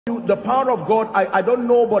The power of God, I don't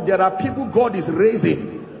know, but there are people God is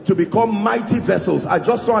raising to become mighty vessels. I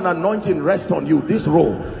just saw an anointing rest on you, this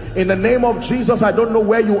role. In the name of Jesus, I don't know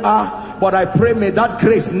where you are, but I pray may that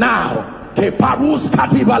grace now, let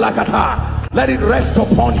it rest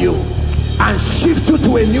upon you and shift you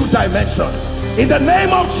to a new dimension. In the name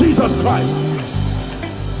of Jesus Christ.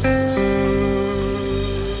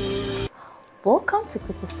 Welcome to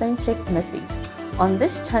Christocentric Message. On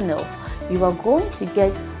this channel, you are going to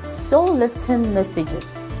get soul-lifting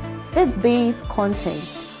messages, faith-based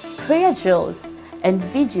content, prayer drills, and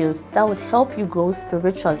videos that would help you grow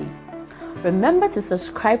spiritually. Remember to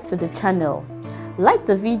subscribe to the channel, like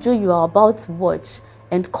the video you are about to watch,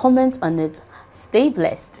 and comment on it. Stay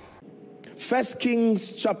blessed. 1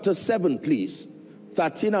 Kings chapter 7, please.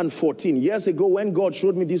 13 and 14. Years ago, when God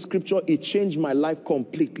showed me this scripture, it changed my life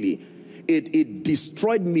completely. It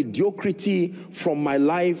destroyed mediocrity from my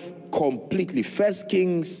life completely. 1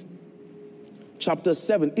 Kings chapter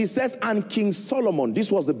 7. It says, and King Solomon, this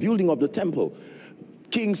was the building of the temple.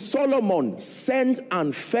 King Solomon sent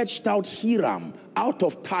and fetched out Hiram out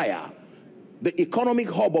of Tyre, the economic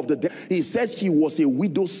hub of the day. He says he was a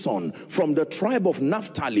widow's son from the tribe of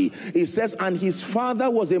Naphtali. He says, and his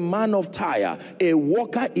father was a man of Tyre, a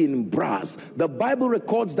worker in brass. The Bible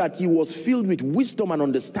records that he was filled with wisdom and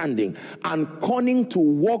understanding and cunning to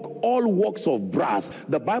work all works of brass.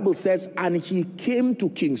 The Bible says, and he came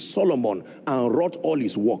to King Solomon and wrought all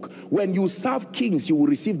his work. When you serve kings, you will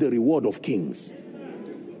receive the reward of kings.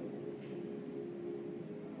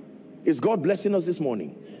 Is God blessing us this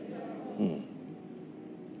morning?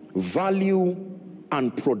 Value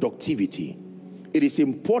and productivity. It is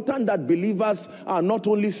important that believers are not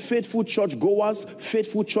only faithful church goers,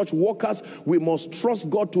 faithful church workers. We must trust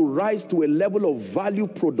God to rise to a level of value,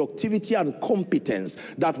 productivity, and competence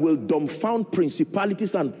that will dumbfound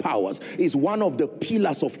principalities and powers. Is one of the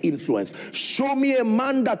pillars of influence. Show me a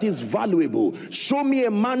man that is valuable. Show me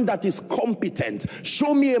a man that is competent.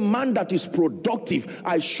 Show me a man that is productive.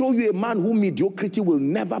 I show you a man whom mediocrity will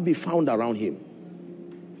never be found around him.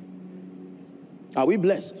 Are we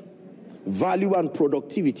blessed? Value and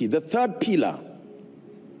productivity. The third pillar.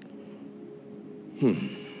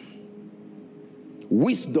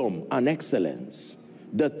 Wisdom and excellence.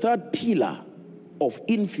 The third pillar of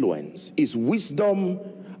influence is wisdom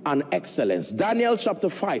and excellence. Daniel chapter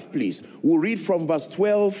 5, please. We'll read from verse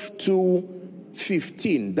 12 to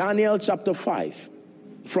 15. Daniel chapter 5.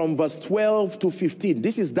 From verse 12 to 15.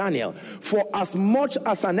 This is Daniel. For as much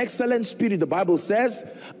as an excellent spirit, the Bible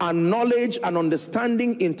says, and knowledge and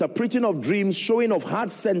understanding, interpreting of dreams, showing of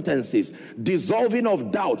hard sentences, dissolving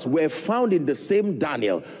of doubts, were found in the same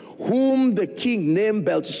Daniel, whom the king named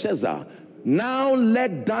Belteshazzar. Now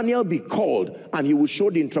let Daniel be called, and he will show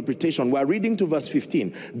the interpretation. We are reading to verse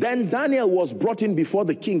 15. Then Daniel was brought in before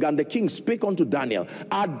the king, and the king spake unto Daniel,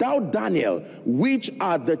 art thou Daniel, which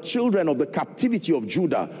are the children of the captivity of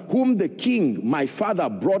Judah, whom the king my father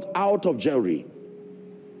brought out of Jewry?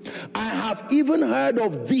 I have even heard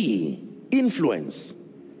of thee, influence.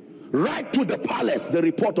 Right to the palace, the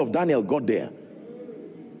report of Daniel got there.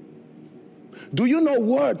 Do you know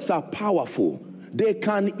words are powerful? They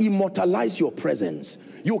can immortalize your presence.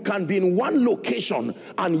 You can be in one location,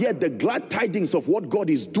 and yet the glad tidings of what God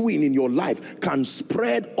is doing in your life can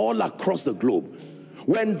spread all across the globe.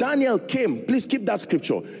 When Daniel came, please keep that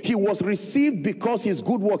scripture. He was received because his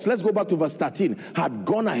good works, let's go back to verse 13, had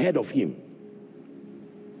gone ahead of him.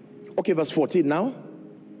 Okay, verse 14 now.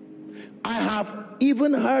 I have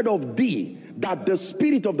even heard of thee, that the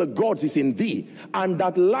spirit of the gods is in thee, and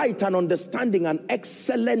that light and understanding and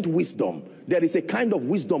excellent wisdom. There is a kind of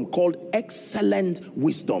wisdom called excellent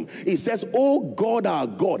wisdom. It says, oh God, our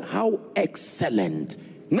God, how excellent.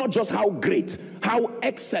 Not just how great, how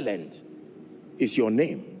excellent is your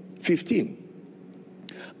name. 15.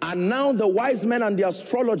 And now the wise men and the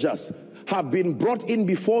astrologers have been brought in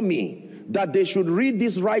before me, that they should read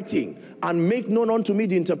this writing and make known unto me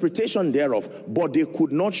the interpretation thereof. But they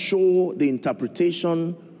could not show the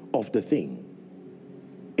interpretation of the thing.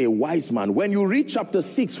 A wise man. When you read chapter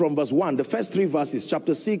 6 from verse 1, the first 3 verses,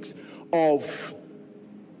 chapter 6 of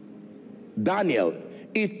Daniel,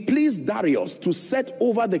 it pleased Darius to set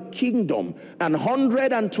over the kingdom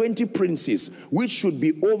 120 princes, which should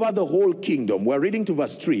be over the whole kingdom. We're reading to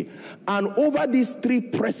verse 3. And over these 3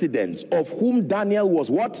 presidents, of whom Daniel was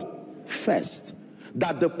what? First.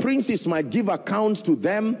 That the princes might give accounts to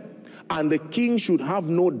them, and the king should have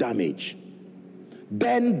no damage.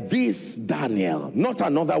 Then this Daniel, not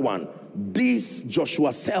another one, this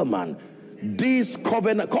Joshua Selman, this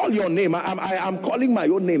covenant, call your name, I'm calling my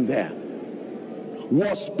own name there,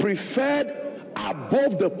 was preferred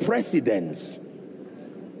above the presidents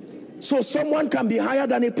So someone can be higher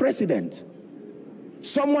than a president.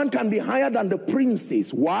 Someone can be higher than the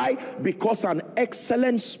princes. Why? Because an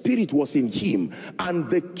excellent spirit was in him, and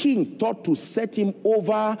the king thought to set him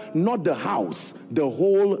over not the house, the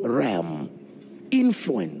whole realm.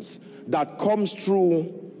 Influence that comes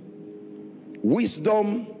through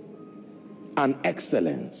wisdom and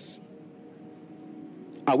excellence.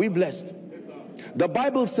 Are we blessed? The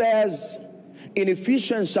Bible says in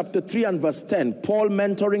Ephesians chapter 3 and verse 10, Paul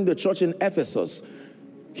mentoring the church in Ephesus,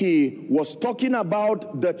 he was talking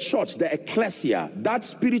about the church, the ecclesia, that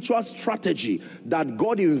spiritual strategy that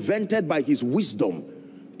God invented by his wisdom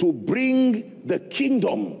to bring the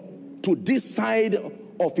kingdom to this side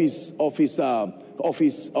of his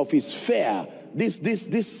sphere,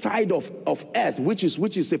 this side of earth, which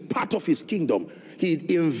is a part of his kingdom.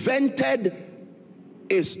 He invented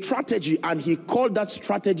a strategy, and he called that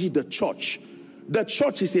strategy the church. The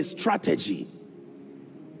church is a strategy.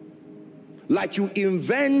 Like you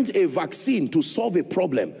invent a vaccine to solve a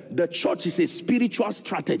problem, the church is a spiritual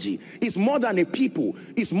strategy. It's more than a people.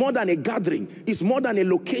 It's more than a gathering. It's more than a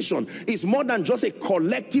location. It's more than just a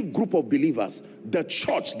collective group of believers. The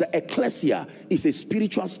church, the ecclesia, is a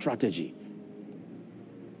spiritual strategy.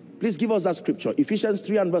 Please give us that scripture. Ephesians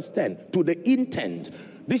 3 and verse 10. To the intent,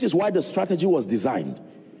 this is why the strategy was designed.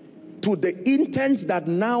 To the intent that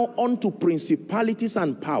now unto principalities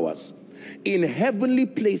and powers in heavenly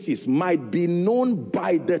places might be known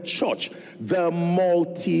by the church the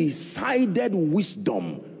multi-sided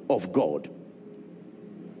wisdom of God.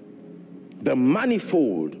 The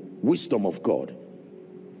manifold wisdom of God.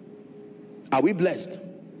 Are we blessed?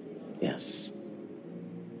 Yes.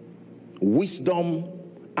 Wisdom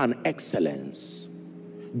and excellence.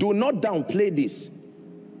 Do not downplay this.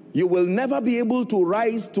 You will never be able to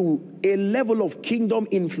rise to a level of kingdom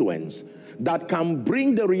influence that can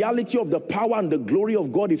bring the reality of the power and the glory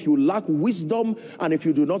of God if you lack wisdom and if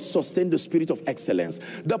you do not sustain the spirit of excellence.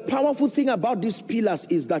 The powerful thing about these pillars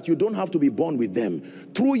is that you don't have to be born with them.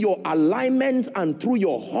 Through your alignment and through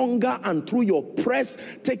your hunger and through your press,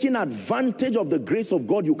 taking advantage of the grace of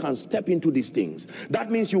God, you can step into these things.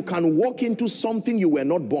 That means you can walk into something you were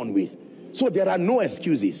not born with. So there are no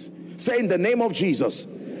excuses. Say, in the name of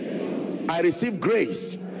Jesus, I receive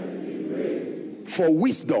grace for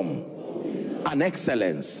wisdom and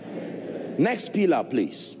excellence. Next pillar,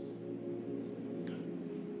 please.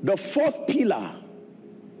 The fourth pillar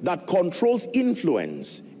that controls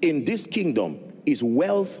influence in this kingdom is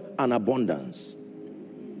wealth and abundance.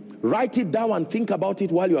 Write it down and think about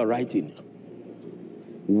it while you are writing.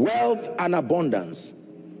 Wealth and abundance.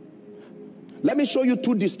 Let me show you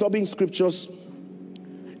two disturbing scriptures.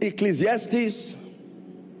 Ecclesiastes.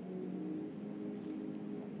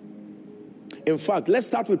 In fact, let's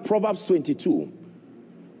start with Proverbs 22.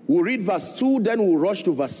 We'll read verse 2, then we'll rush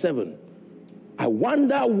to verse 7. I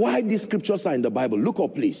wonder why these scriptures are in the Bible. Look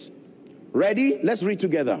up, please. Ready? Let's read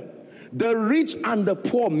together. The rich and the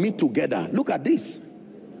poor meet together. Look at this.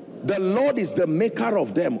 The Lord is the maker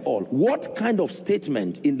of them all. What kind of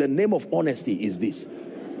statement in the name of honesty is this?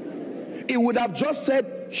 It would have just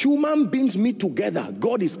said human beings meet together.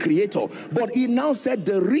 God is creator. But he now said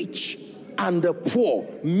the rich and the poor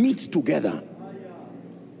meet together.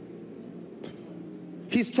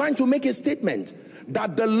 He's trying to make a statement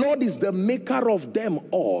that the Lord is the maker of them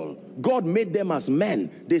all. God made them as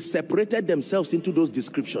men. They separated themselves into those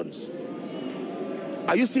descriptions.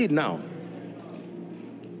 Are you seeing it now?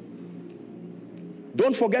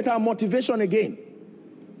 Don't forget our motivation again.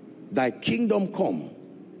 Thy kingdom come,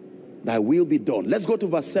 thy will be done. Let's go to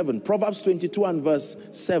verse 7. Proverbs 22 and verse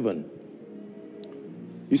 7.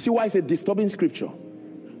 You see why it's a disturbing scripture?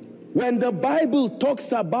 When the Bible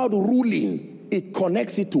talks about ruling, it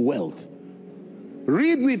connects it to wealth.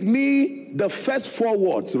 Read with me the first four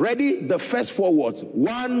words. Ready? The first four words.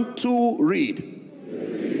 1, 2, read.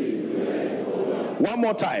 One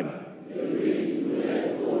more time.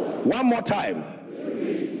 One more time.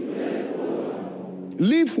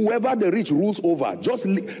 Leave whoever the rich rules over. Just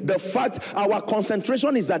the fact, our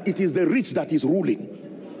concentration is that it is the rich that is ruling.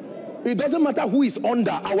 It doesn't matter who is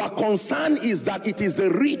under. Our concern is that it is the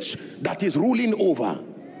rich that is ruling over.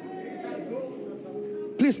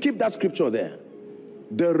 Please keep that scripture there.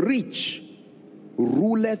 The rich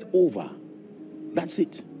ruleth over. That's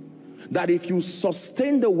it. That if you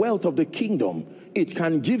sustain the wealth of the kingdom, it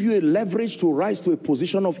can give you a leverage to rise to a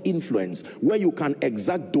position of influence where you can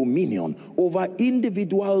exert dominion over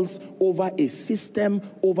individuals, over a system,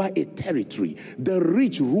 over a territory. The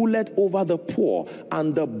rich ruleth over the poor,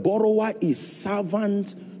 and the borrower is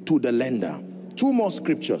servant to the lender. Two more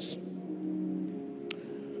scriptures.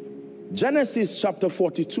 Genesis chapter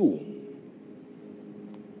 42.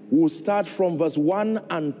 We'll start from verse 1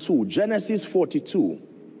 and 2. Genesis 42.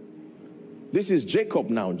 This is Jacob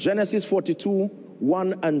now. Genesis 42,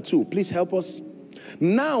 1 and 2. Please help us.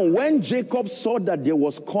 Now, when Jacob saw that there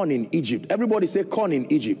was corn in Egypt. Everybody say corn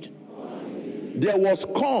in Egypt. Corn. There was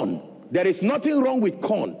corn. There is nothing wrong with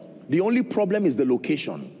corn. The only problem is the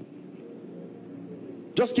location.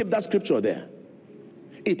 Just keep that scripture there.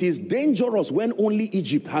 It is dangerous when only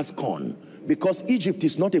Egypt has corn, because Egypt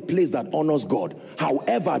is not a place that honors God.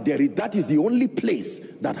 However, that is the only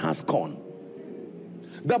place that has corn.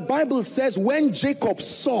 The Bible says when Jacob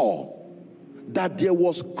saw that there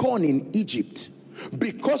was corn in Egypt,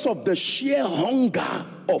 because of the sheer hunger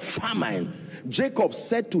of famine, Jacob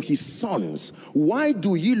said to his sons, why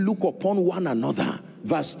do ye look upon one another?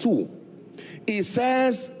 Verse 2. He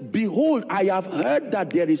says, behold, I have heard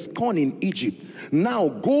that there is corn in Egypt. Now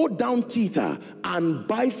go down thither and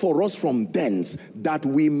buy for us from thence, that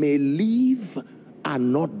we may live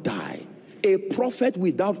and not die. A prophet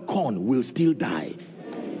without corn will still die.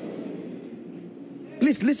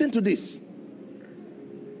 Please listen to this.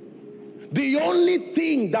 The only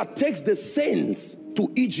thing that takes the saints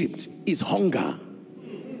to Egypt is hunger.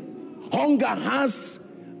 Hunger has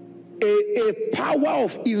a power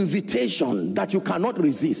of invitation that you cannot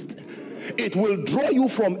resist. It will draw you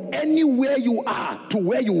from anywhere you are to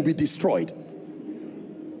where you will be destroyed.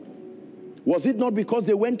 Was it not because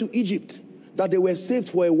they went to Egypt that they were saved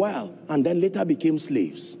for a while and then later became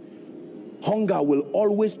slaves? Hunger will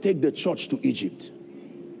always take the church to Egypt.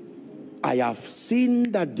 I have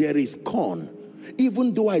seen that there is corn.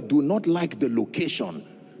 Even though I do not like the location,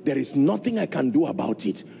 there is nothing I can do about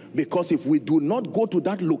it. Because if we do not go to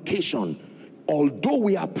that location, although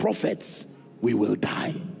we are prophets, we will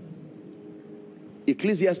die.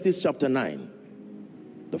 Ecclesiastes chapter 9,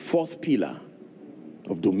 the fourth pillar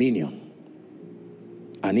of dominion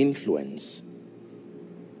and influence.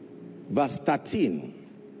 Verse 13.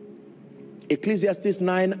 Ecclesiastes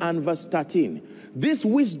 9 and verse 13. This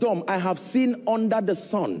wisdom I have seen under the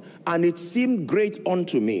sun, and it seemed great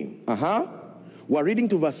unto me. We're reading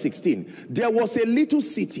to verse 16. There was a little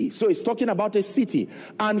city. So it's talking about a city,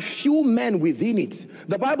 and few men within it.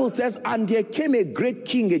 The Bible says, and there came a great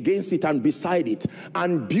king against it and beside it,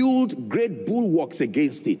 and built great bulwarks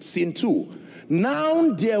against it. Scene 2. Now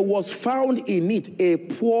there was found in it a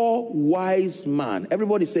poor wise man.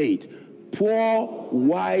 Everybody say it. Poor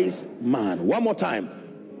wise man. One more time.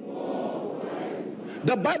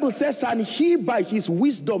 The Bible says, and he by his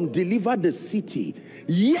wisdom delivered the city.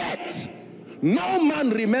 Yet no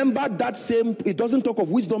man remembered that same. It doesn't talk of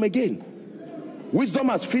wisdom again. Wisdom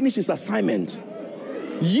has finished his assignment.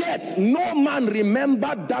 Yet no man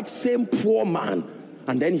remembered that same poor man.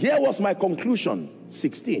 And then here was my conclusion.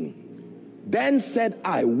 16. Then said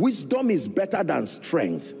I, wisdom is better than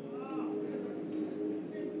strength.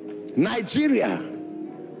 Nigeria,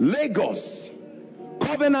 Lagos,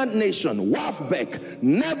 Covenant Nation, Wafbeck,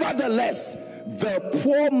 nevertheless, the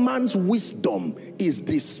poor man's wisdom is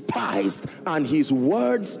despised, and his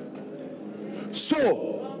words.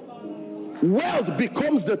 So, wealth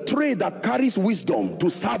becomes the trade that carries wisdom to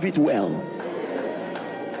serve it well.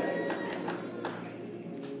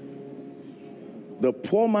 The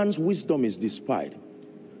poor man's wisdom is despised.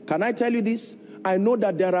 Can I tell you this? I know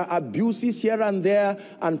that there are abuses here and there,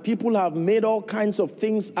 and people have made all kinds of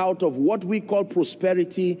things out of what we call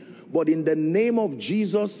prosperity, but in the name of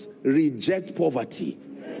Jesus, reject poverty.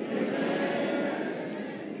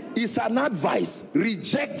 It's an advice.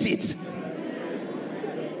 Reject it.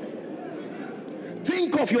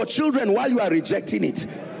 Think of your children while you are rejecting it.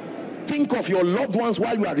 Think of your loved ones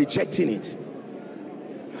while you are rejecting it.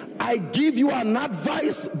 I give you an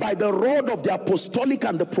advice by the rod of the apostolic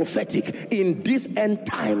and the prophetic. In these end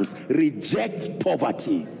times, reject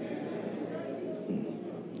poverty.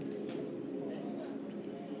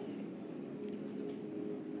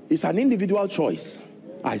 It's an individual choice.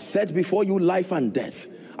 I set before you life and death.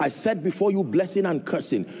 I set before you blessing and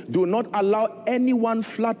cursing. Do not allow anyone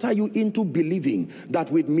flatter you into believing that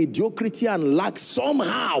with mediocrity and lack,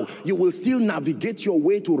 somehow you will still navigate your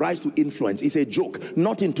way to rise to influence. It's a joke.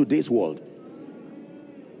 Not in today's world.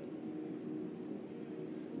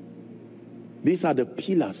 These are the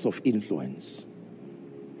pillars of influence.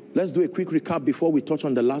 Let's do a quick recap before we touch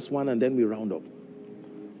on the last one and then we round up.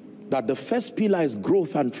 That the first pillar is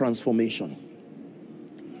growth and transformation.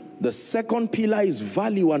 The second pillar is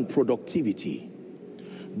value and productivity.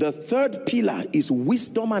 The third pillar is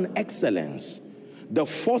wisdom and excellence. The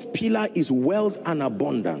fourth pillar is wealth and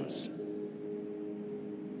abundance.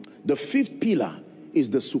 The fifth pillar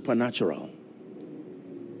is the supernatural.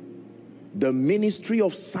 The ministry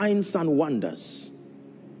of signs and wonders.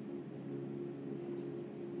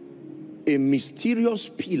 a mysterious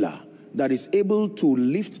pillar that is able to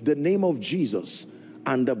lift the name of Jesus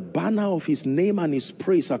and the banner of his name and his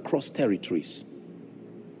praise across territories.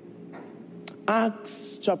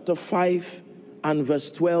 Acts chapter 5 and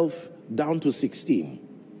verse 12 down to 16.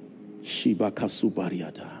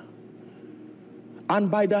 And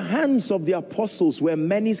by the hands of the apostles were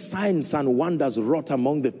many signs and wonders wrought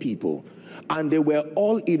among the people, and they were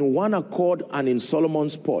all in one accord and in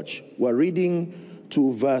Solomon's porch. We're reading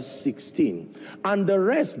to verse 16. And the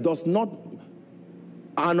rest does not,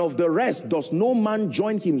 and of the rest does no man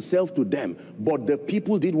join himself to them, but the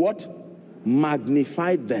people did what?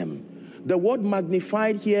 Magnified them. The word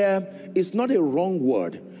magnified here is not a wrong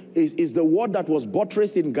word. Is the word that was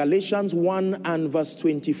buttressed in Galatians 1 and verse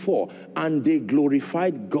 24. And they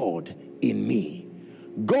glorified God in me.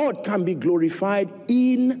 God can be glorified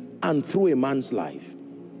in and through a man's life.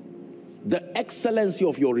 The excellency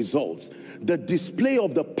of your results, the display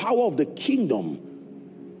of the power of the kingdom.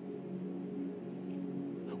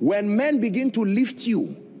 When men begin to lift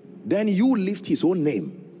you, then you lift his own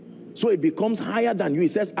name. So it becomes higher than you. He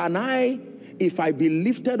says, and I, if I be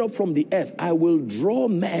lifted up from the earth, I will draw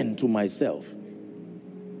men to myself.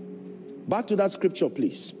 Back to that scripture,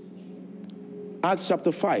 please. Acts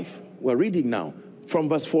chapter 5. We're reading now from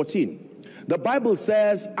verse 14. The Bible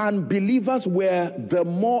says, and believers were the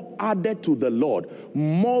more added to the Lord,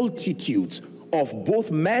 multitudes of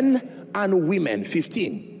both men and women.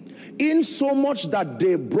 15. In so much that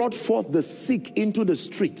they brought forth the sick into the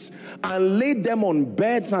streets and laid them on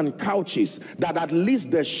beds and couches, that at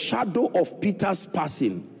least the shadow of Peter's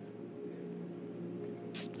passing.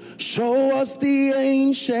 Show us the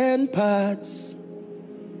ancient paths.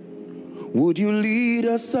 Would you lead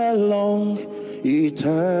us along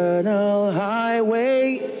eternal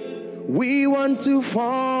highway? We want to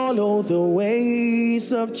follow the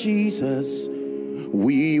ways of Jesus.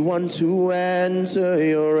 We want to enter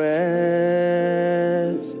your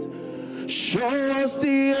rest. Show us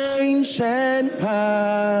the ancient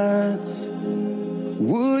paths.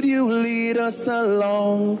 Would you lead us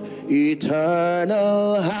along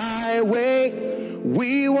eternal highway?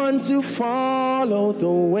 We want to follow the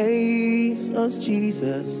ways of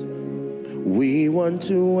Jesus. We want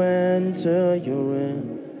to enter your rest.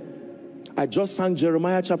 I just sang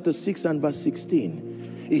Jeremiah chapter 6 and verse 16.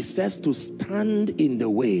 It says to stand in the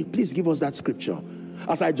way. Please give us that scripture.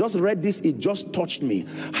 As I just read this, it just touched me.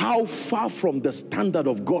 How far from the standard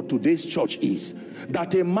of God today's church is.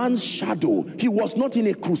 That a man's shadow, he was not in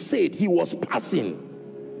a crusade, he was passing.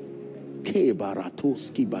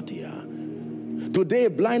 Today,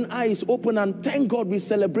 blind eyes open, and thank God we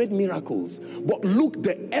celebrate miracles. But look,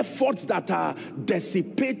 the efforts that are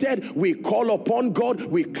dissipated. We call upon God,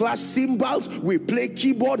 we clash cymbals, we play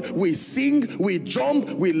keyboard, we sing, we jump,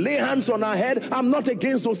 we lay hands on our head. I'm not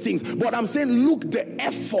against those things, but I'm saying look, the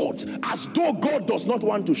effort, as though God does not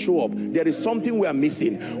want to show up. There is something we are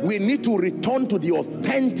missing. We need to return to the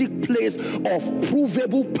authentic place of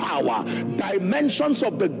provable power, dimensions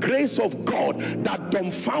of the grace of God that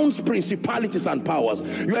dumbfounds principalities and powers.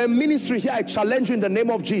 You are a ministry here. I challenge you in the name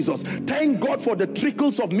of Jesus. Thank God for the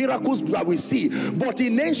trickles of miracles that we see. But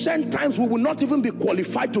in ancient times, we will not even be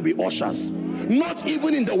qualified to be ushers. Not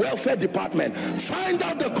even in the welfare department. Find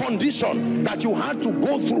out the condition that you had to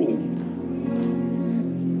go through.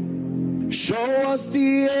 Show us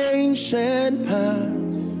the ancient path.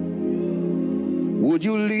 Would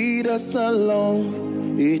you lead us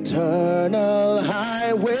along eternal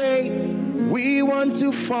highway? We want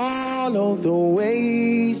to follow the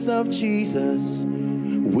ways of Jesus.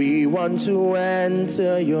 We want to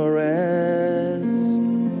enter your rest.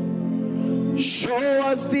 Show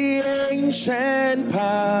us the ancient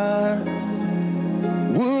paths.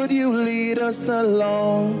 Would you lead us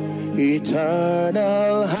along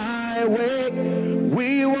eternal highway?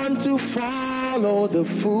 We want to follow the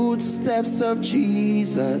footsteps of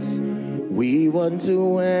Jesus. We want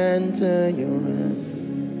to enter your rest.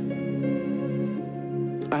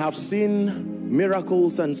 I have seen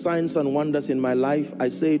miracles and signs and wonders in my life. I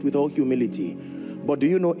say it with all humility. But do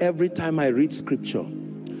you know, every time I read scripture,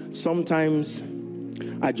 sometimes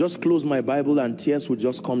I just close my Bible and tears would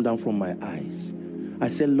just come down from my eyes. I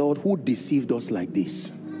say, Lord, who deceived us like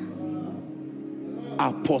this?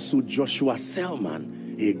 Apostle Joshua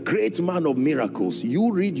Selman, a great man of miracles.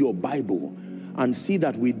 You read your Bible and see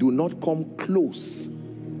that we do not come close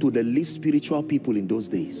to the least spiritual people in those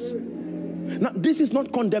days. Now, this is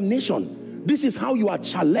not condemnation. This is how you are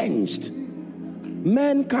challenged.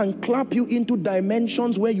 Men can clap you into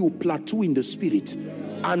dimensions where you plateau in the spirit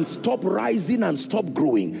and stop rising and stop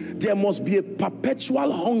growing. There must be a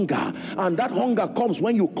perpetual hunger, and that hunger comes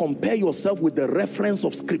when you compare yourself with the reference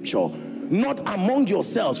of scripture. not among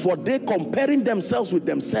yourselves, for they comparing themselves with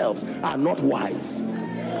themselves are not wise.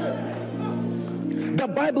 The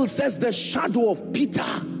Bible says the shadow of Peter,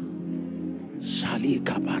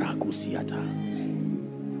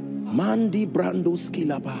 Mandi Brandos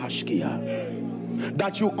Kilabahashkia,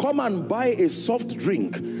 that you come and buy a soft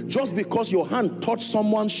drink just because your hand touched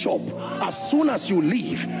someone's shop. As soon as you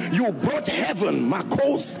leave, you brought heaven.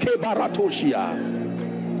 Makos Kebaratoshia.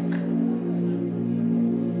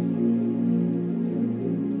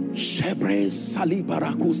 Shebres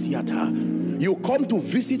Salibarakusiata. You come to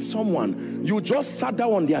visit someone, you just sat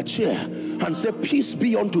down on their chair and say, peace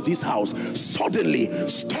be unto this house. Suddenly,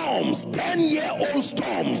 storms, 10-year-old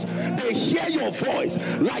storms, they hear your voice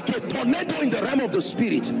like a tornado in the realm of the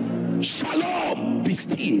spirit. Shalom, be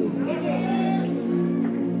still.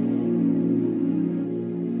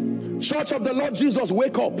 Church of the Lord Jesus,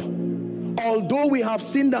 wake up. Although we have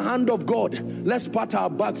seen the hand of God, let's pat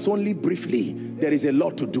our backs only briefly. There is a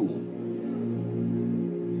lot to do.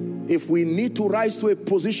 If we need to rise to a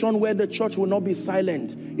position where the church will not be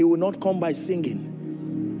silent, it will not come by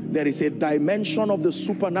singing. There is a dimension of the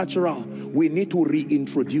supernatural we need to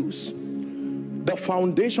reintroduce. The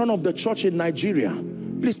foundation of the church in Nigeria,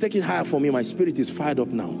 please take it higher for me, my spirit is fired up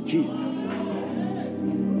now. Jesus.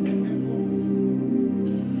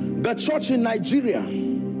 The church in Nigeria,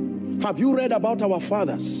 have you read about our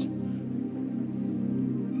fathers?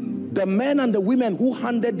 The men and the women who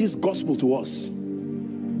handed this gospel to us.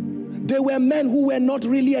 They were men who were not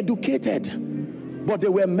really educated, but they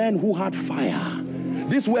were men who had fire.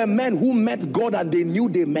 These were men who met God and they knew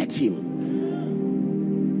they met him.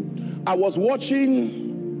 I was watching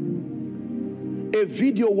a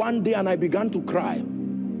video one day and I began to cry.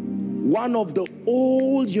 One of the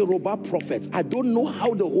old Yoruba prophets, I don't know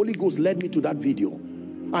how the Holy Ghost led me to that video,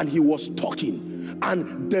 and he was talking,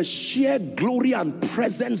 and the sheer glory and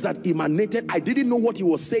presence that emanated, I didn't know what he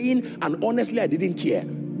was saying, and honestly I didn't care.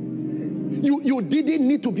 You didn't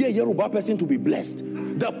need to be a Yoruba person to be blessed.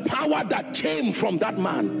 The power that came from that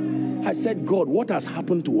man. I said, God, what has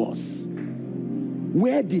happened to us?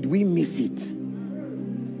 Where did we miss it?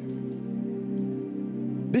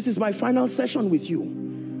 This is my final session with you.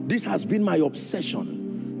 This has been my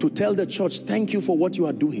obsession, to tell the church, thank you for what you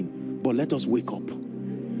are doing, but let us wake up.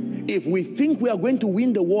 If we think we are going to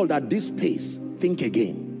win the world at this pace, think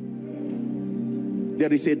again.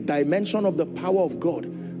 There is a dimension of the power of God.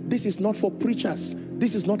 This is not for preachers.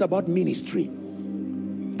 This is not about ministry.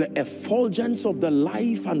 The effulgence of the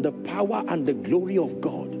life and the power and the glory of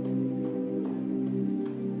God.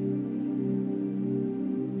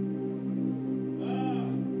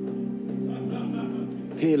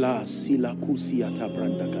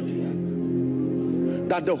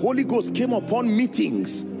 That the Holy Ghost came upon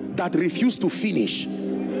meetings that refused to finish.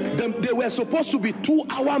 They were supposed to be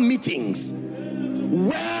 2-hour meetings,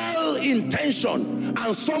 well intentioned,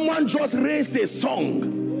 and someone just raised a song,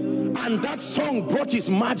 and that song brought his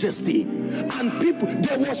majesty, and people,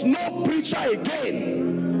 there was no preacher again.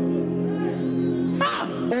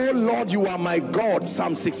 Oh Lord, you are my God,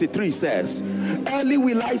 Psalm 63 says. Early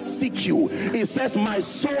will I seek you. It says, my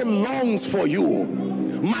soul longs for you,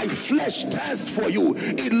 my flesh thirsts for you.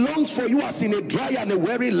 It longs for you as in a dry and a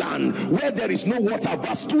weary land where there is no water.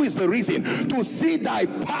 Verse 2 is the reason. To see thy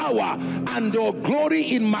power and your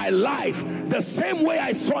glory in my life, the same way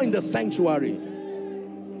I saw in the sanctuary.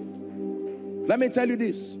 Let me tell you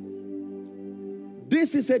this.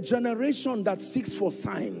 This is a generation that seeks for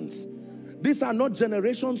signs. These are not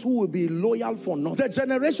generations who will be loyal for nothing. The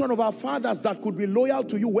generation of our fathers that could be loyal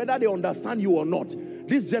to you whether they understand you or not.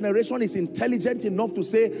 This generation is intelligent enough to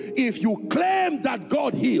say, if you claim that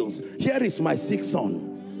God heals, here is my sick son.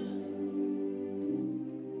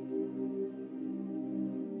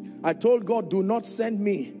 I told God, do not send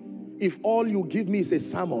me if all you give me is a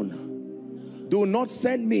sermon. Do not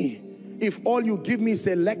send me if all you give me is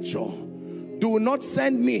a lecture. Do not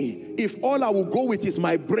send me if all I will go with is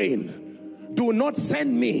my brain. Do not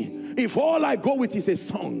send me if all I go with is a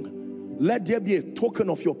song. Let there be a token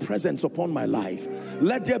of your presence upon my life.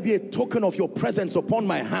 Let there be a token of your presence upon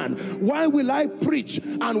my hand. Why will I preach?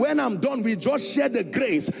 And when I'm done, we just share the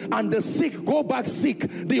grace, and the sick go back sick.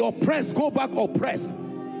 The oppressed go back oppressed.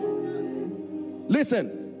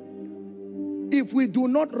 Listen. If we do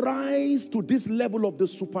not rise to this level of the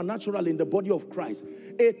supernatural in the body of Christ,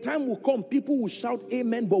 a time will come, people will shout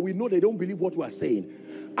amen, but we know they don't believe what we are saying.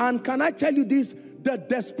 And can I tell you this? The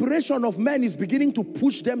desperation of men is beginning to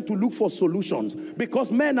push them to look for solutions, because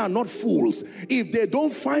men are not fools. If they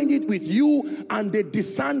don't find it with you and they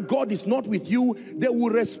discern God is not with you, they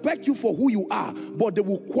will respect you for who you are, but they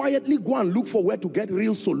will quietly go and look for where to get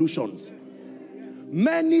real solutions.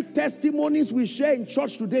 Many testimonies we share in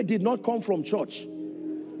church today did not come from church.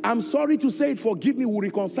 I'm sorry to say it, forgive me, we'll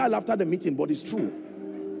reconcile after the meeting, but it's true.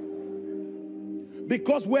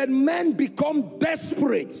 Because when men become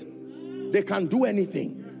desperate, they can do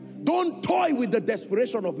anything. Don't toy with the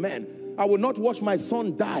desperation of men. I will not watch my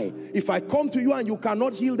son die. If I come to you and you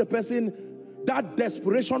cannot heal the person, that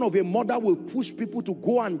desperation of a mother will push people to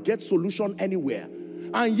go and get solution anywhere.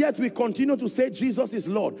 And yet we continue to say Jesus is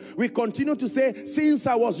Lord. We continue to say, since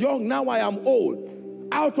I was young, now I am old.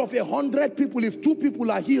 Out of 100 people, if 2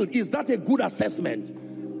 people are healed, is that a good assessment?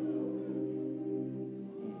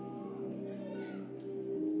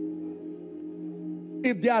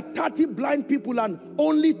 If there are 30 blind people and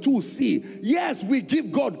only 2 see, yes, we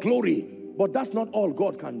give God glory, but that's not all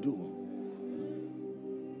God can do.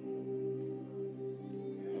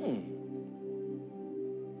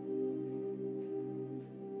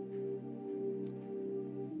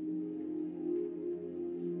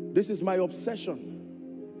 This is my obsession.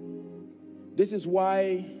 This is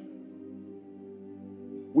why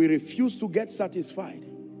we refuse to get satisfied.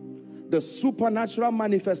 The supernatural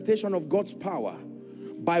manifestation of God's power,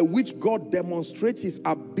 by which God demonstrates his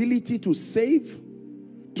ability to save,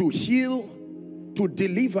 to heal, to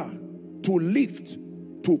deliver, to lift,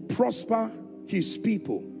 to prosper his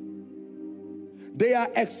people. They are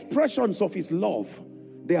expressions of his love.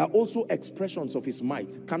 They are also expressions of his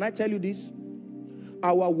might. Can I tell you this?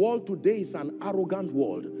 Our world today is an arrogant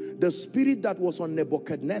world. The spirit that was on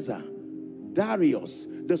Nebuchadnezzar, Darius,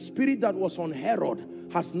 the spirit that was on Herod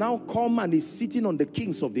has now come and is sitting on the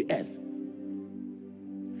kings of the earth.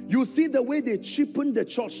 You see the way they cheapen the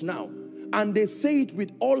church now, and they say it with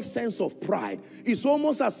all sense of pride. It's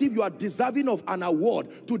almost as if you are deserving of an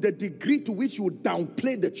award to the degree to which you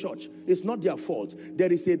downplay the church. It's not their fault. There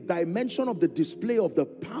is a dimension of the display of the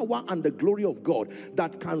power and the glory of God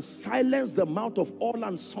that can silence the mouth of all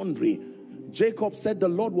and sundry. Jacob said, the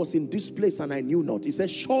Lord was in this place and I knew not. He said,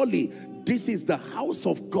 surely this is the house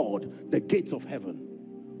of God, the gates of heaven.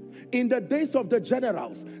 In the days of the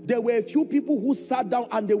generals, there were a few people who sat down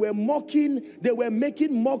and they were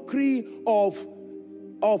making mockery of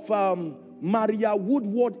Maria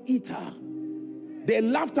Woodward Eater. They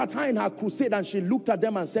laughed at her in her crusade and she looked at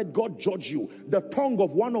them and said, God judge you. The tongue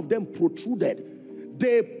of one of them protruded.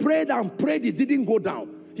 They prayed and prayed, it didn't go down.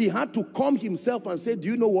 He had to calm himself and say, do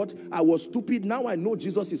you know what? I was stupid, now I know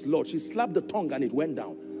Jesus is Lord. She slapped the tongue and it went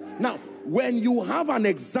down. Now, when you have an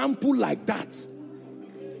example like that,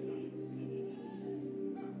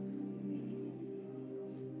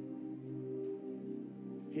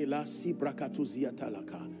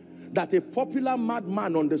 that a popular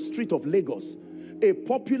madman on the street of Lagos, a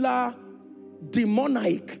popular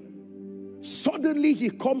demoniac, suddenly he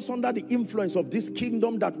comes under the influence of this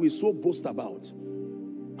kingdom that we so boast about,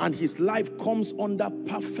 and his life comes under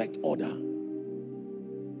perfect order.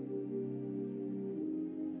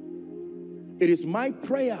 It is my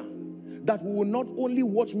prayer that we will not only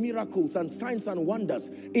watch miracles and signs and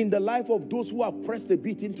wonders in the life of those who have pressed a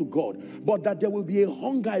bit into God, but that there will be a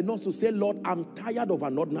hunger enough to say, Lord, I'm tired of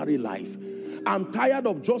an ordinary life. I'm tired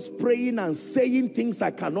of just praying and saying things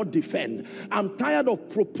I cannot defend. I'm tired of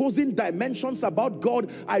proposing dimensions about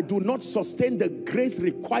God I do not sustain the grace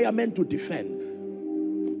requirement to defend.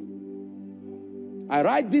 I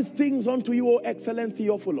write these things unto you, O excellent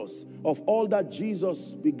Theophilus, of all that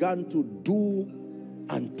Jesus began to do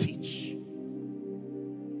and teach.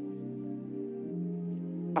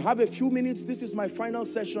 I have a few minutes. This is my final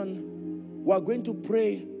session. We are going to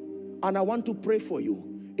pray, and I want to pray for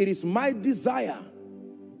you. It is my desire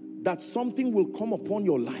that something will come upon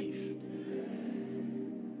your life.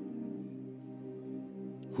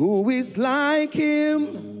 Who is like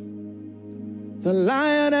him, the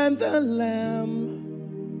Lion and the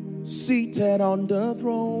Lamb, seated on the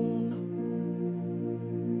throne?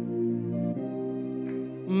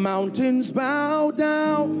 Mountains bow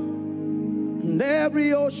down and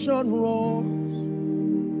every ocean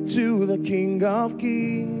roars to the King of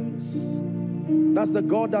Kings. That's the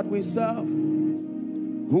God that we serve.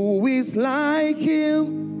 Who is like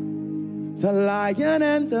him, the Lion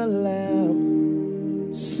and the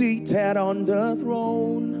Lamb, seated on the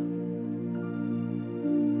throne?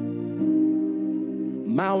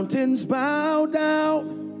 Mountains bow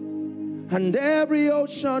down and every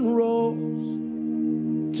ocean roars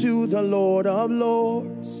to the Lord of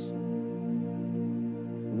Lords.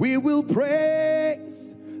 We will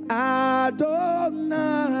praise Adonai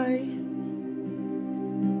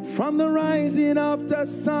from the rising of the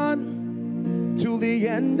sun to the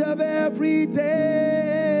end of every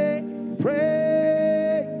day.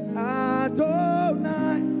 Praise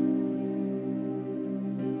Adonai.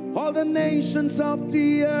 All the the nations of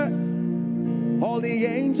the earth, all the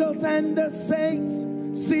angels and the saints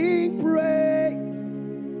sing praise.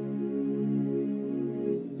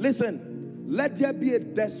 Listen, let there be a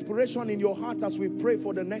desperation in your heart as we pray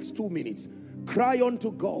for the next 2 minutes. Cry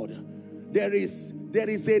unto God. There is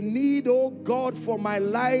a need, oh God, for my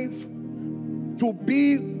life to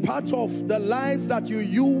be part of the lives that you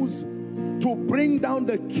use to bring down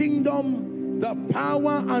the kingdom, the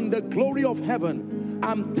power and the glory of heaven.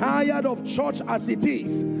 I'm tired of church as it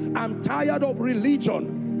is. I'm tired of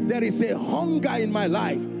religion. There is a hunger in my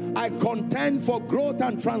life. I contend for growth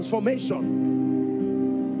and transformation.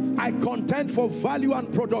 I contend for value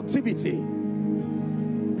and productivity.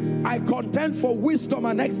 I contend for wisdom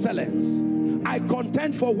and excellence. I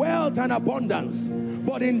contend for wealth and abundance.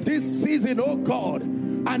 But in this season, oh God,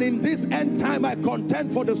 and in this end time, I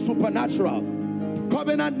contend for the supernatural.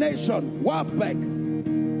 Covenant Nation,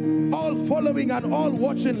 Wafbeck, all following and all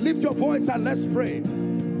watching, lift your voice and let's pray.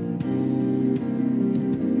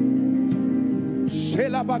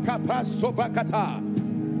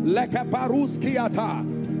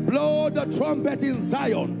 Blow the trumpet in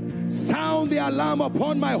Zion. Sound the alarm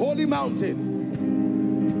upon my holy mountain.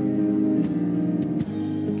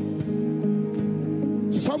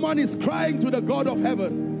 Someone is crying to the God of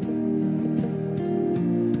heaven.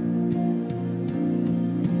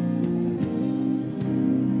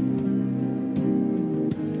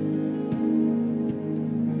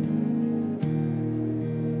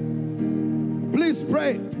 Please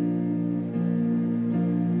pray.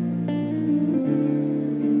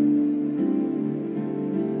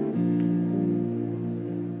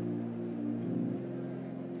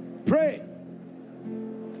 Pray.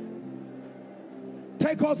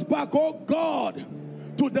 Take us back, oh God,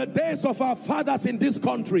 to the days of our fathers in this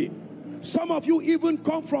country. Some of you even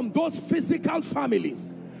come from those physical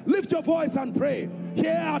families. Lift your voice and pray.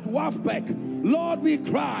 Here at Wafbeck, Lord, we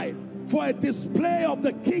cry for a display of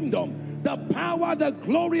the kingdom, the power, the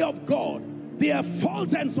glory of God, the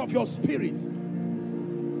effulgence of your spirit.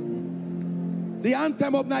 The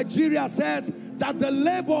anthem of Nigeria says that the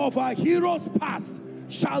labor of our heroes past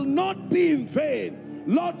shall not be in vain.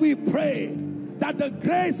 Lord, we pray that the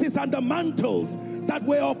graces and the mantles that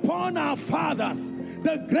were upon our fathers,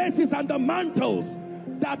 the graces and the mantles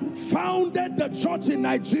that founded the church in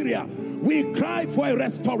Nigeria, we cry for a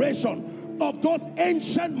restoration of those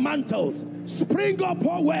ancient mantles. Spring up,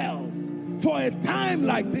 O wells, for a time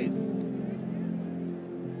like this.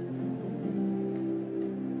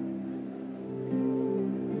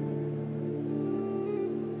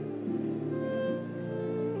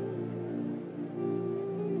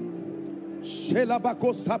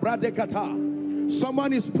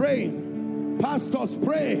 Someone is praying. Pastors,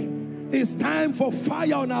 pray. It's time for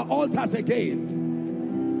fire on our altars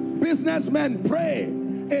again. Businessmen, pray.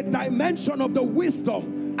 A dimension of the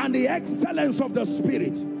wisdom and the excellence of the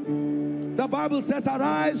Spirit. The Bible says,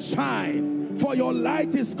 arise, shine, for your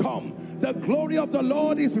light is come. The glory of the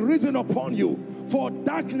Lord is risen upon you. For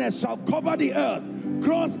darkness shall cover the earth,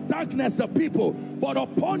 gross darkness the people, but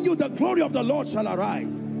upon you the glory of the Lord shall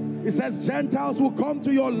arise. It says, Gentiles will come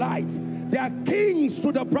to your light. They are kings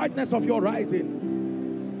to the brightness of your rising.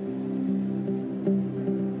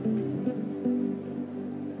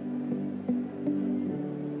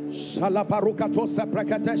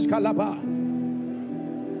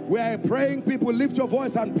 We are praying, people, lift your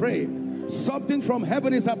voice and pray. Something from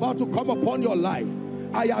heaven is about to come upon your life.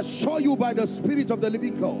 I assure you by the Spirit of the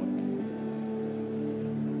living God.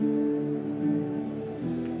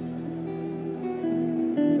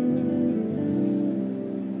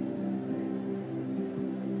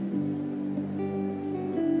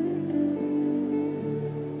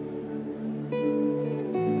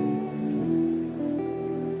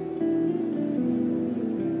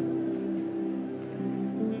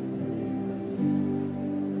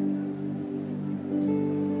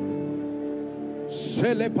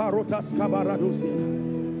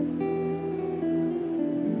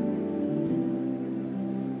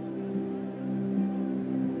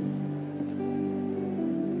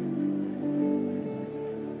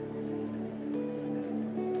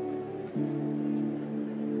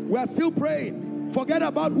 We are still praying. Forget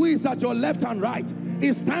about who is at your left and right.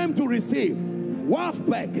 It's time to receive.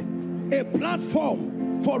 Wafbeck, a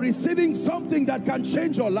platform for receiving something that can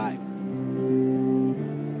change your life.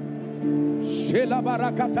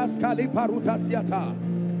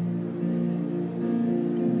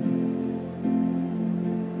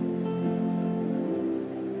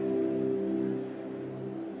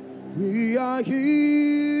 We are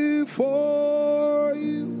here for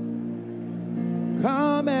you.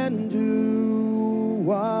 Come and do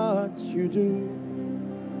what you do.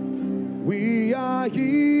 We are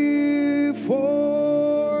here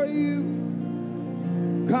for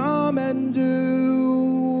you. Come and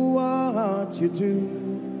do what you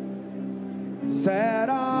do. Set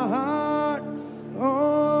our hearts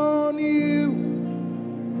on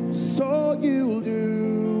you, so you'll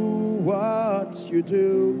do what you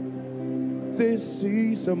do. This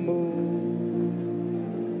is a move.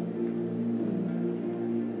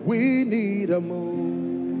 We need a move.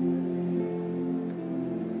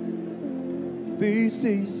 This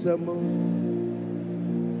is a move.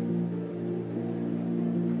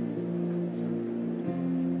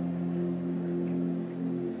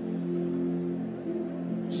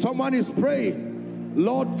 Someone is praying,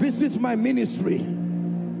 Lord, visit my ministry,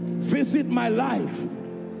 visit my life.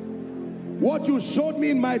 What you showed me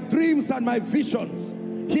in my dreams and my visions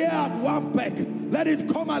here at Wafbeck, let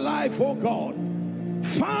it come alive, oh God.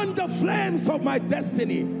 Fan the flames of my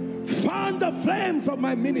destiny, fan the flames of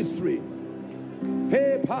my ministry.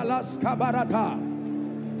 Hey, Palas Kabarata,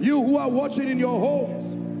 you who are watching in your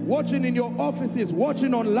homes, watching in your offices,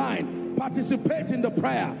 watching online, participate in the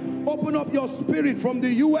prayer. Open up your spirit from the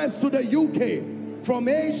US to the UK, from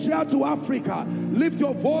Asia to Africa. Lift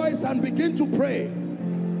your voice and begin to pray.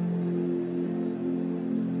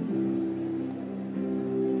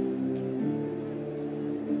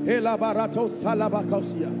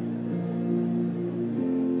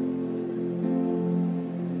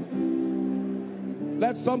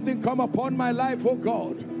 Let something come upon my life, oh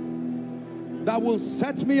God, that will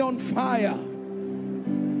set me on fire,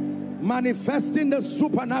 manifesting the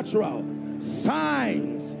supernatural,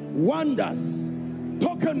 signs, wonders,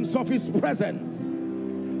 tokens of His presence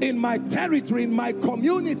in my territory, in my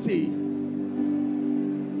community.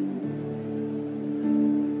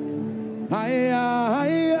 Hey,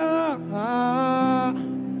 hey,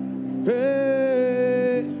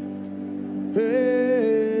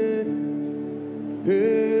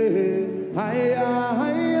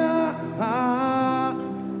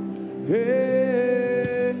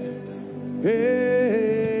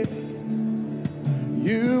 hey.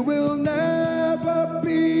 You will never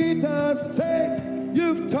be the same.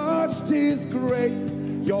 You've touched His grace.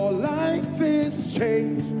 Your life is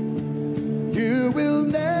changed. You will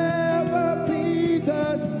never be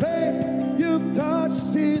the same. You've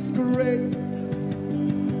touched His grace.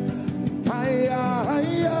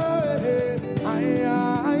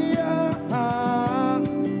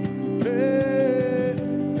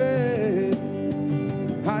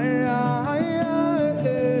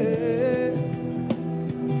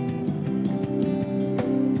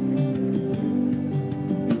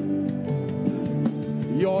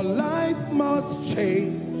 Your life must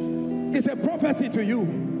change. It's a prophecy to you.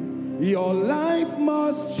 Your life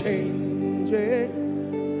must change.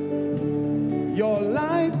 Your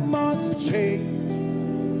life must change.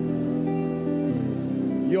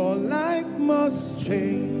 Your life must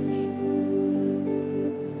change.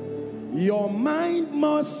 Your mind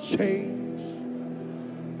must change.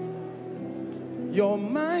 Your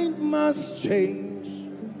mind must change.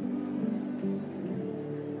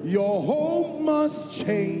 Your home must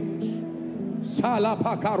change.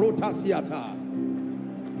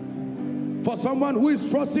 For someone who is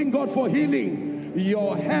trusting God for healing,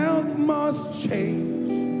 your health must change.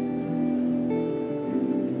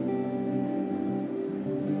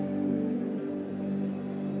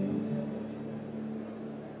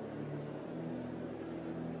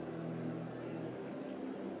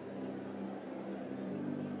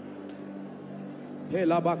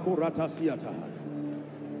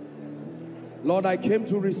 Lord, I came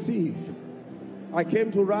to receive. I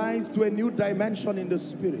came to rise to a new dimension in the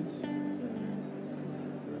spirit.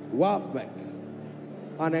 Wafbeck,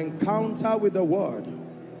 an encounter with the word,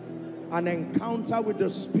 an encounter with the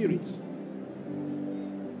spirit,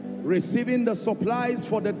 receiving the supplies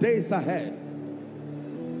for the days ahead.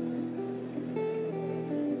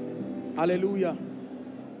 Hallelujah.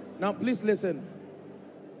 Now please listen.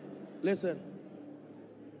 Listen.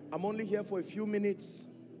 I'm only here for a few minutes.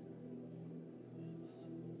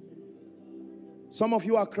 Some of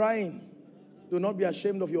you are crying. Do not be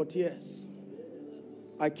ashamed of your tears.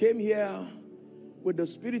 I came here with the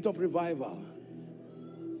spirit of revival.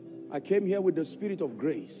 I came here with the spirit of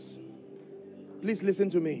grace. Please listen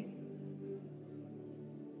to me.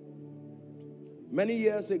 Many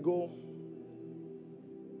years ago,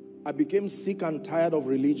 I became sick and tired of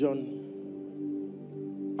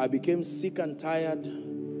religion. I became sick and tired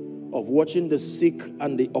of watching the sick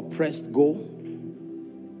and the oppressed go.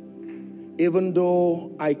 Even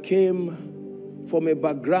though I came from a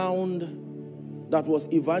background that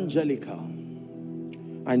was evangelical,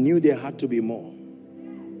 I knew there had to be more.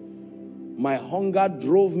 My hunger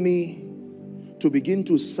drove me to begin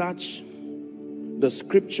to search the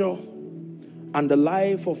scripture and the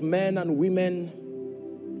life of men and women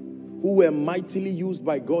who were mightily used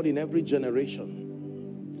by God in every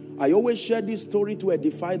generation. I always share this story to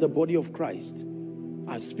edify the body of Christ.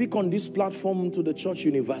 I speak on this platform to the Church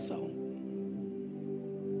Universal.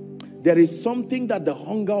 There is something that the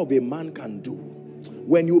hunger of a man can do.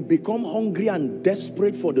 When you become hungry and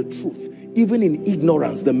desperate for the truth, even in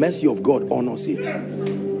ignorance, the mercy of God honors it.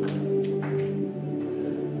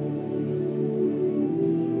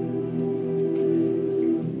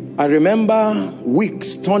 I remember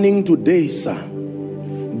weeks turning to days,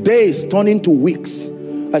 days turning to weeks.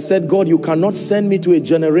 I said, God, you cannot send me to a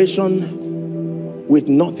generation with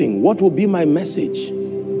nothing. What will be my message?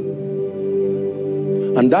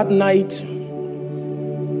 And that night,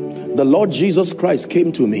 the Lord Jesus Christ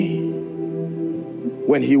came to me.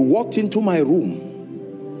 When he walked into my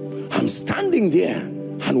room, I'm standing there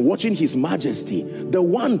and watching his majesty, the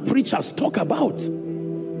one preachers talk about.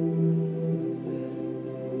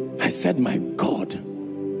 I said, my God,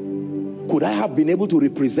 could I have been able to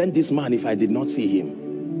represent this man if I did not see him?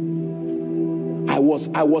 I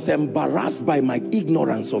was embarrassed by my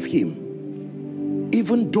ignorance of him,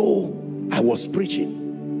 even though I was preaching.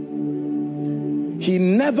 He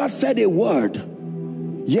never said a word,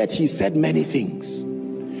 yet he said many things.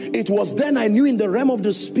 It was then I knew in the realm of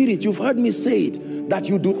the spirit, you've heard me say it, that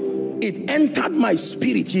you do. It entered my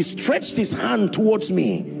spirit. He stretched his hand towards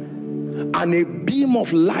me, and a beam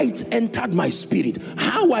of light entered my spirit.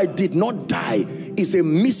 How I did not die is a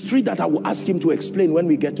mystery that I will ask him to explain when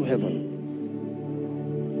we get to heaven.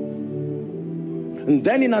 And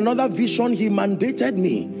then in another vision, he mandated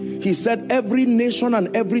me. He said, every nation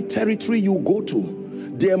and every territory you go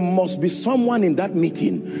to, there must be someone in that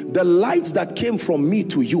meeting. The light that came from me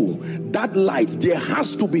to you, that light, there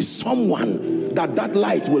has to be someone that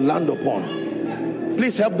light will land upon.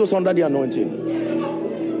 Please help those under the anointing.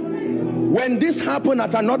 When this happened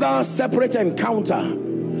at another separate encounter,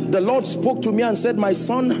 the Lord spoke to me and said, my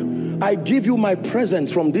son, I give you my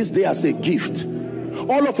presence from this day as a gift.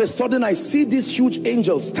 All of a sudden, I see this huge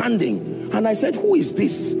angel standing. And I said, who is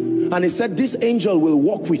this? And he said, this angel will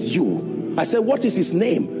walk with you. I said, what is his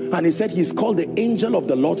name? And he said, he's called the angel of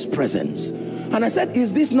the Lord's presence. And I said,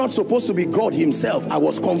 is this not supposed to be God himself? I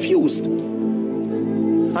was confused.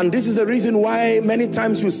 And this is the reason why many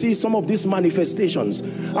times you see some of these manifestations.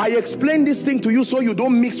 I explain this thing to you so you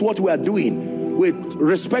don't mix what we are doing with,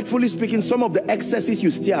 respectfully speaking, some of the excesses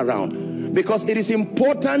you steer around. Because it is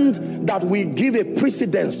important that we give a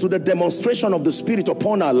precedence to the demonstration of the Spirit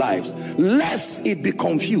upon our lives, lest it be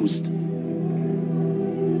confused.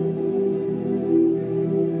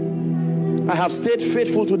 I have stayed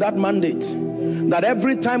faithful to that mandate, that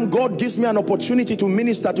every time God gives me an opportunity to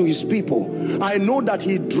minister to his people, I know that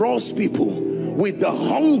he draws people with the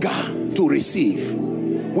hunger to receive.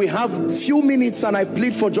 We have few minutes and I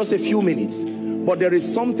plead for just a few minutes, but there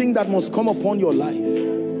is something that must come upon your life.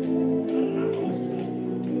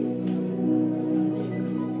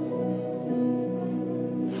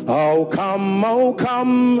 Oh come,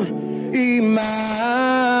 Emmanuel,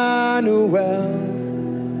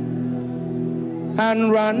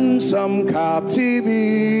 and ransom captive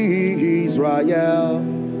Israel.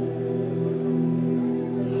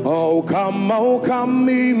 Oh come,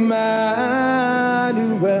 Emmanuel,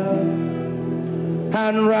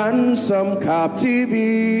 and ransom captive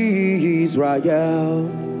Israel.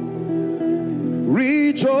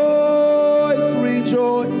 Rejoice,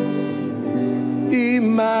 rejoice,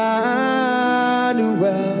 Emmanuel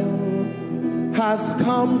has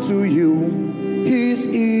come to you. His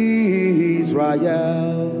Israel.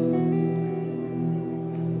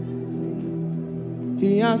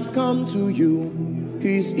 He has come to you.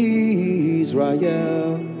 His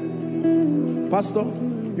Israel. Pastor,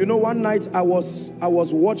 you know, one night I was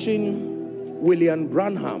watching William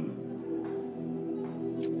Branham,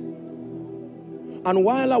 and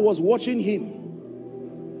while I was watching him,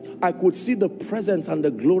 I could see the presence and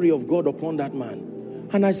the glory of God upon that man.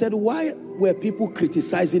 And I said, why were people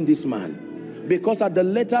criticizing this man? Because at the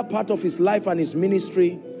later part of his life and his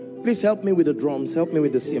ministry, please help me with the drums, help me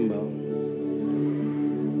with the cymbal.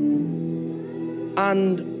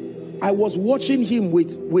 And I was watching him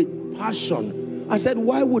with passion. I said,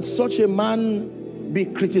 why would such a man be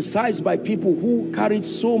criticized by people who carried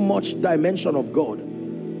so much dimension of God?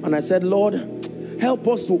 And I said, Lord, help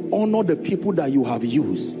us to honor the people that you have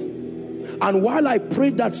used. And while I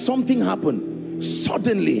prayed that, something happened.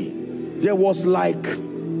 Suddenly, there was like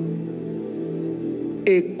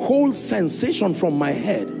a cold sensation from my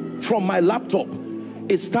head, from my laptop.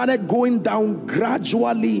 It started going down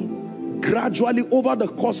gradually, gradually over the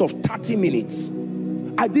course of 30 minutes.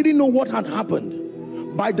 I didn't know what had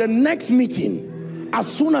happened. By the next meeting,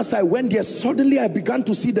 as soon as I went there, suddenly I began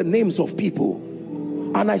to see the names of people.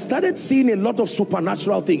 And I started seeing a lot of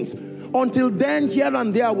supernatural things. Until then, here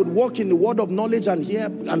and there, I would walk in the word of knowledge and here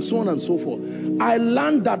and so on and so forth. I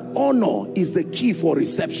learned that honor is the key for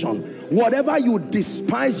reception. Whatever you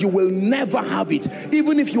despise, you will never have it,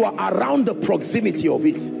 even if you are around the proximity of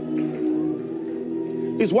it.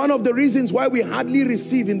 It's one of the reasons why we hardly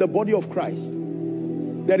receive in the body of Christ.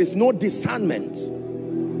 There is no discernment.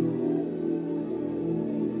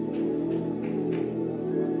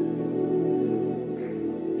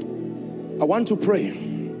 I want to pray.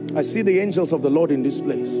 I see the angels of the Lord in this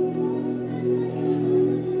place.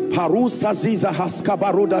 Help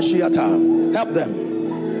them.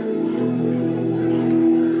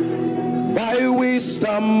 By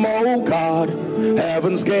wisdom, oh God,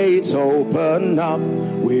 heaven's gates open up.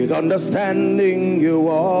 With understanding you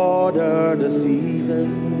order the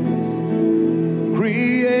seasons,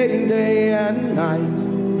 creating day and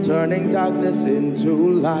night, turning darkness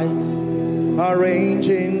into light,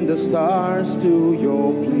 arranging the stars to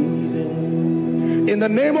your pleasing. In the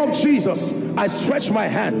name of Jesus, I stretch my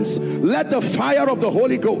hands. Let the fire of the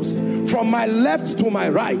Holy Ghost from my left to my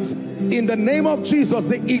right, in the name of Jesus,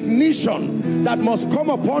 the ignition that must come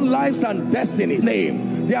upon lives and destinies. Name.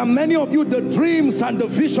 There are many of you, the dreams and the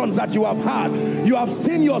visions that you have had, you have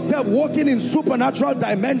seen yourself walking in supernatural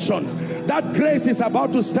dimensions. That grace is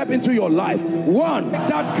about to step into your life. One,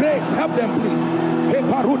 that grace, help them please.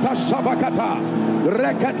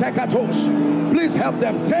 Please help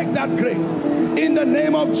them. Take that grace in the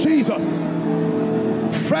name of Jesus.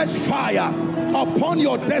 Fresh fire upon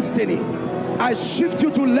your destiny. I shift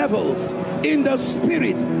you to levels in the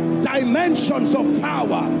spirit, dimensions of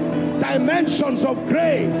power, dimensions of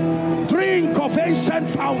grace. Drink of ancient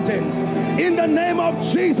fountains in the name of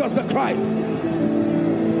Jesus the Christ.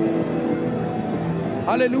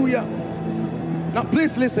 Hallelujah. Now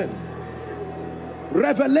please listen.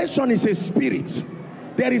 Revelation is a spirit.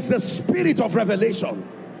 There is the spirit of revelation.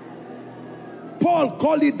 Paul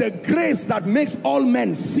called it the grace that makes all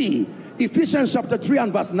men see. Ephesians chapter 3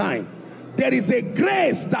 and verse 9. There is a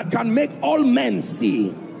grace that can make all men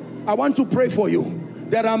see. I want to pray for you.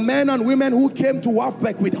 There are men and women who came to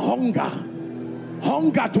WAFPEC with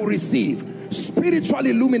hunger to receive spiritual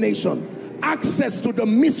illumination, access to the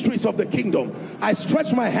mysteries of the kingdom. I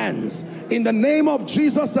stretch my hands in the name of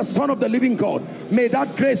Jesus, the Son of the living God. May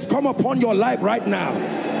that grace come upon your life right now.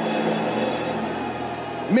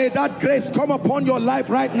 May that grace come upon your life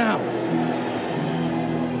right now.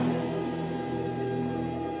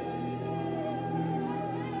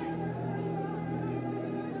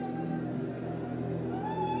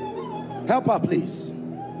 Help her, please.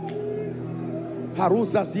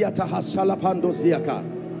 Haruza ziata hashalapando ziaka.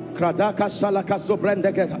 Kradaka shalaka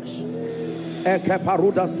sobrendegetash. Eke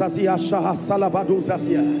paruda sazia shaha salabadu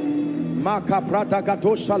zazia. Maka prata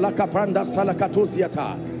gatosha laka pranda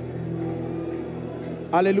salakatuziata.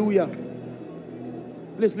 Hallelujah.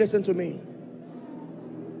 Please listen to me.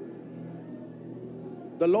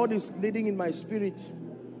 The Lord is leading in my spirit,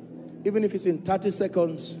 even if it's in 30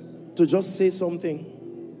 seconds, to just say something.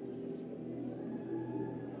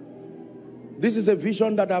 This is a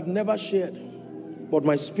vision that I've never shared, but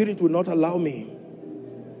my spirit will not allow me.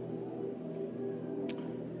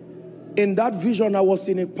 In that vision, I was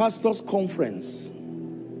in a pastor's conference.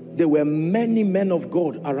 There were many men of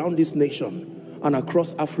God around this nation and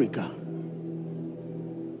across Africa.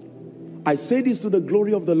 I say this to the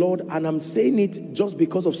glory of the Lord, and I'm saying it just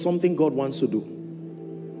because of something God wants to do.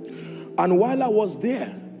 And while I was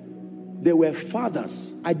there were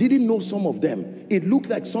fathers. I didn't know some of them. It looked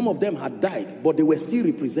like some of them had died, but they were still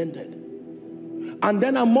represented. And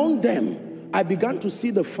then among them, I began to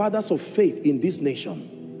see the fathers of faith in this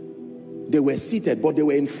nation. They were seated, but they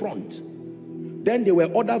were in front. Then there were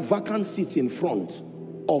other vacant seats in front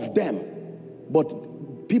of them, but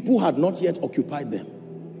people had not yet occupied them.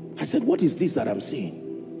 I said, what is this that I'm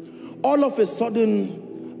seeing? All of a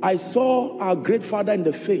sudden, I saw our great father in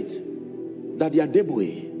the faith, Daddy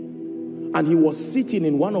Adeboye, and he was sitting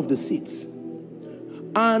in one of the seats.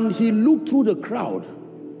 And he looked through the crowd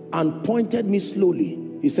and pointed me slowly.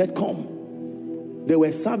 He said, come. They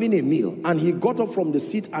were serving a meal, and he got up from the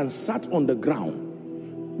seat and sat on the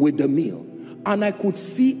ground with the meal. And I could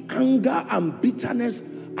see anger and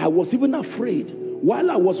bitterness. I was even afraid.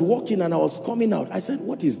 While I was walking and I was coming out, I said,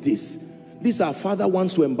 what is this? This our father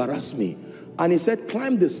wants to embarrass me. And he said,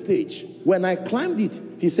 climb the stage. When I climbed it,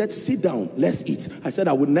 he said, sit down, let's eat. I said,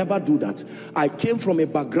 I would never do that. I came from a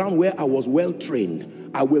background where I was well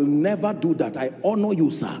trained. I will never do that. I honor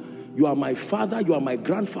you, sir. You are my father, you are my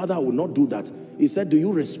grandfather, I will not do that. He said, do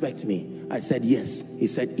you respect me? I said, yes. He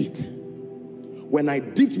said, eat. When I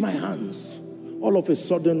dipped my hands, all of a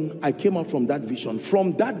sudden, I came out from that vision.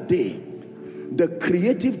 From that day, the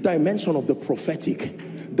creative dimension of the prophetic,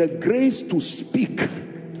 the grace to speak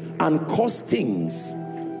and cause things.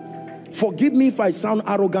 Forgive me if I sound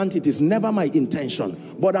arrogant, it is never my intention.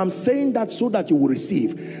 But I'm saying that so that you will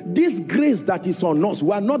receive. This grace that is on us,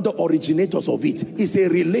 we are not the originators of it. It's a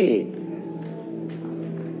relay.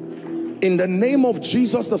 In the name of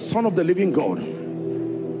Jesus, the Son of the living God,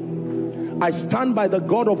 I stand by the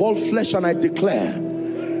God of all flesh and I declare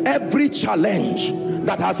every challenge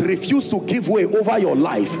that has refused to give way over your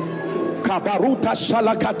life, I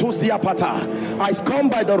come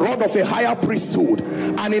by the rod of a higher priesthood,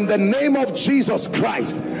 and in the name of Jesus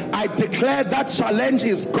Christ, I declare that challenge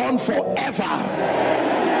is gone forever.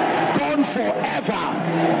 Gone forever.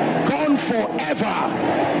 Gone forever.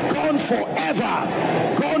 Gone forever.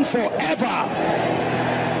 Gone forever.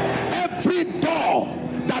 Every door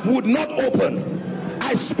that would not open,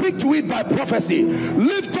 I speak to it by prophecy.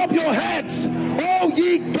 Lift up your heads, all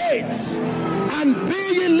ye gates, and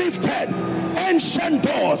be ye lifted, ancient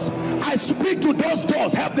doors. I speak to those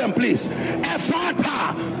doors. Help them, please.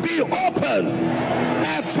 Ephata, be open.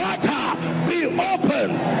 Ephata, be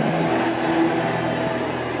open.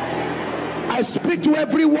 I speak to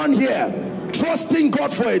everyone here trusting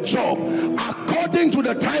God for a job according to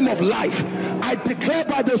the time of life. I declare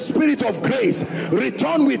by the Spirit of grace,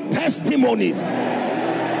 return with testimonies.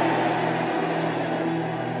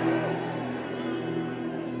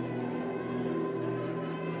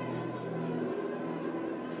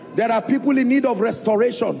 There are people in need of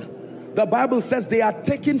restoration. The Bible says they are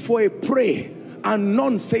taken for a prey, and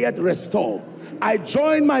none saith restore. I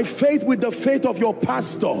join my faith with the faith of your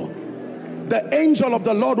pastor, the angel of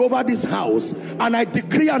the Lord over this house, and I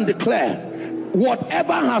decree and declare,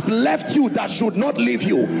 whatever has left you that should not leave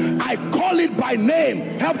you, I call it by name.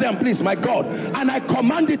 Help them, please, my God. And I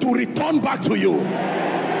command it to return back to you.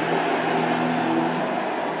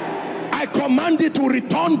 I command it to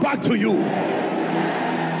return back to you.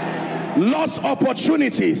 Lost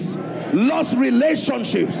opportunities, lost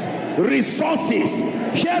relationships, resources,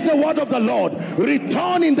 hear the word of the Lord.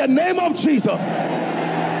 Return in the name of Jesus.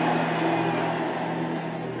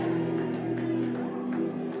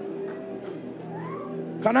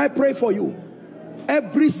 Can I pray for you?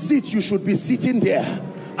 Every seat you should be sitting there,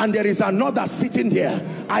 and there is another sitting there.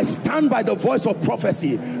 I stand by the voice of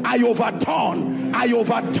prophecy. I overturn, I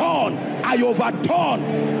overturn, I overturn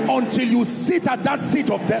until you sit at that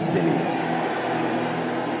seat of destiny.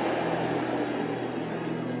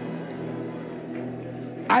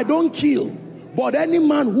 I don't kill, but any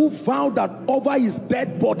man who vowed that over his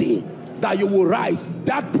dead body that you will rise,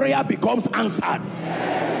 that prayer becomes answered.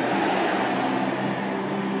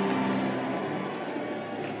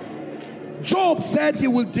 Job said he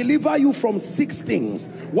will deliver you from 6 things.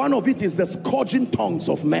 One of it is the scourging tongues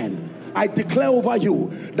of men. I declare over you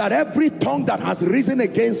that every tongue that has risen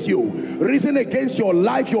against you, risen against your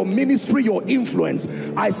life, your ministry, your influence,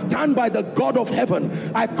 I stand by the God of heaven.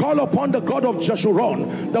 I call upon the God of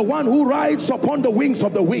Jeshurun, the one who rides upon the wings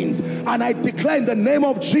of the winds, and I declare in the name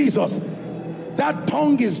of Jesus, that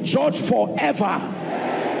tongue is judged forever.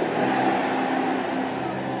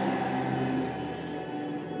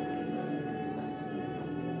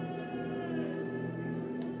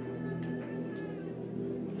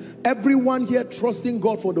 Everyone here trusting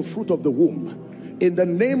God for the fruit of the womb, in the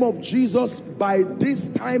name of Jesus, by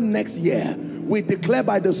this time next year, we declare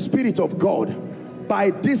by the Spirit of God,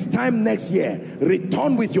 by this time next year,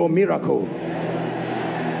 return with your miracle.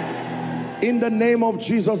 In the name of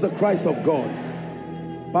Jesus, the Christ of God.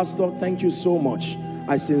 Pastor, thank you so much.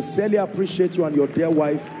 I sincerely appreciate you and your dear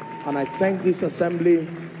wife, and I thank this assembly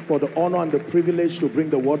for the honor and the privilege to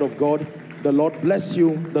bring the word of God. The Lord bless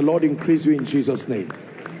you. The Lord increase you in Jesus' name.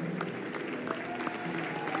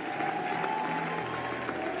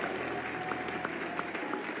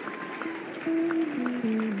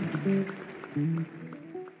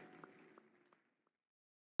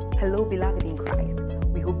 Hello, beloved in Christ.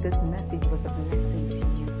 We hope this message was a blessing to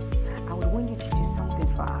you. I would want you to do something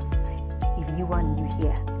for us. If you are new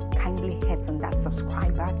here, kindly hit on that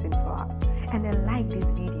subscribe button for us, and then like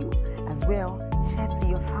this video as well. Share to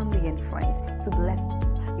your family and friends to bless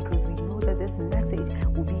them, because we know that this message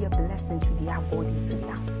will be a blessing to their body, to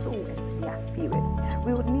their soul, and to their spirit.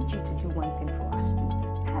 We would need you to do one thing for us too.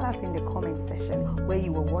 Tell us in the comment section where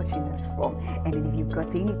you were watching us from, and then if you've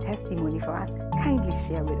got any testimony for us, kindly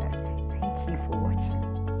share with us. Thank you for watching.